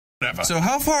whatever. So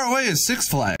how far away is Six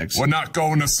Flags? We're not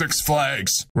going to Six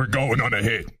Flags. We're going on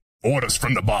ahead. Orders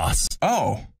from the boss.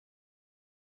 Oh.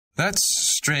 That's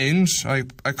strange. I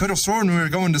could have sworn we were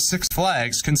going to Six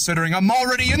Flags, considering I'm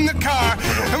already in the car,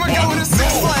 and we're going to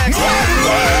Six Flags!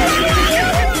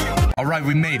 Alright,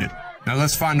 we made it. Now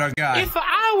let's find our guy. If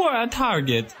I were a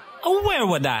target, where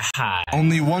would I hide?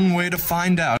 Only one way to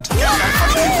find out.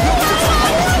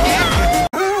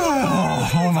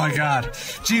 Oh my god.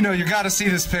 Gino, you gotta see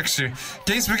this picture.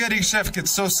 Gay Spaghetti Chef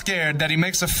gets so scared that he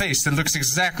makes a face that looks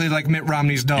exactly like Mitt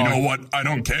Romney's dog. You know what? I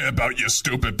don't care about your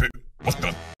stupid What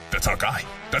the? That's our guy.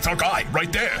 That's our guy,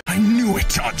 right there. I knew it,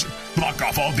 Judge. Block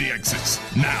off all the exits,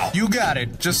 now. You got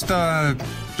it. Just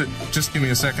give me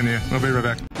a second here. I'll be right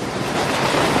back.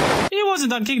 He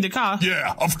wasn't on King the Car.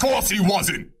 Yeah, of course he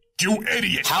wasn't. You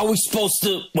idiot. How are we supposed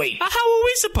to... Wait. How are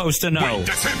we supposed to know? Wait,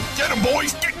 that's him. Get him,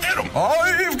 boys. Get him.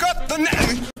 I've got the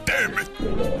net. Damn it.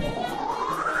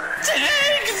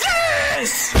 Take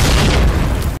this!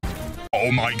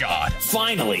 Oh my god.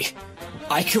 Finally,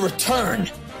 I can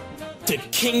return to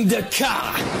King the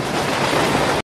Car.